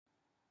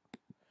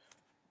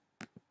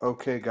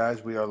Okay,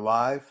 guys, we are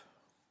live.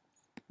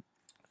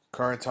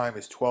 Current time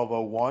is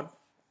 12:01.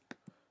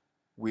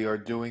 We are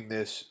doing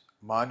this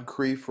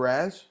Moncrief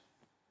Raz.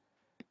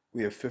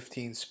 We have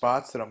 15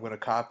 spots that I'm going to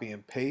copy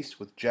and paste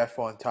with Jeff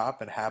on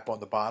top and Hap on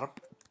the bottom.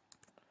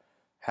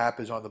 Hap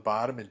is on the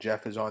bottom and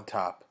Jeff is on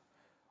top.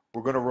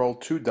 We're going to roll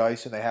 2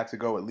 dice and they have to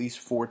go at least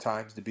 4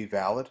 times to be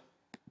valid.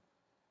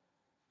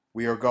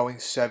 We are going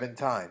 7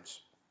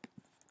 times.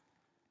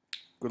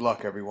 Good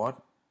luck, everyone.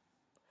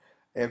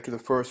 After the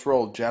first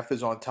roll, Jeff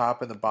is on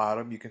top and the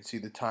bottom. You can see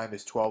the time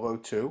is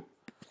 12:02.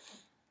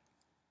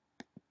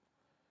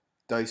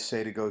 Dice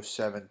say to go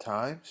 7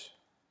 times.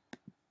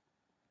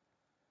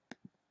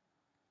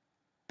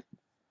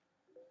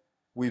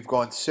 We've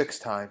gone 6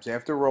 times.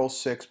 After roll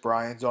 6,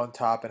 Brian's on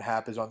top and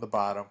Hap is on the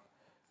bottom.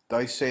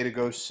 Dice say to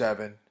go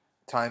 7.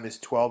 Time is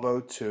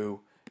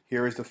 12:02.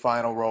 Here is the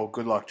final roll.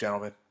 Good luck,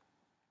 gentlemen.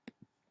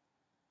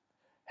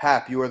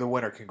 Hap, you are the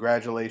winner.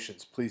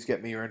 Congratulations. Please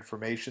get me your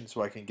information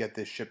so I can get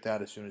this shipped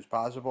out as soon as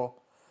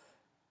possible.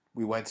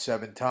 We went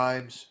 7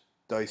 times.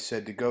 Dice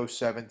said to go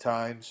 7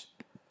 times.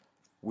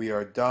 We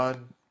are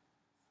done.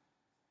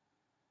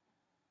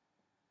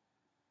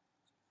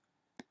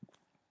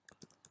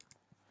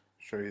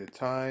 Show you the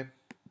time.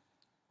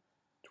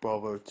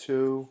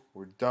 12:02.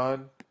 We're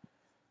done.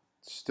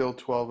 Still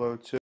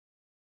 12:02.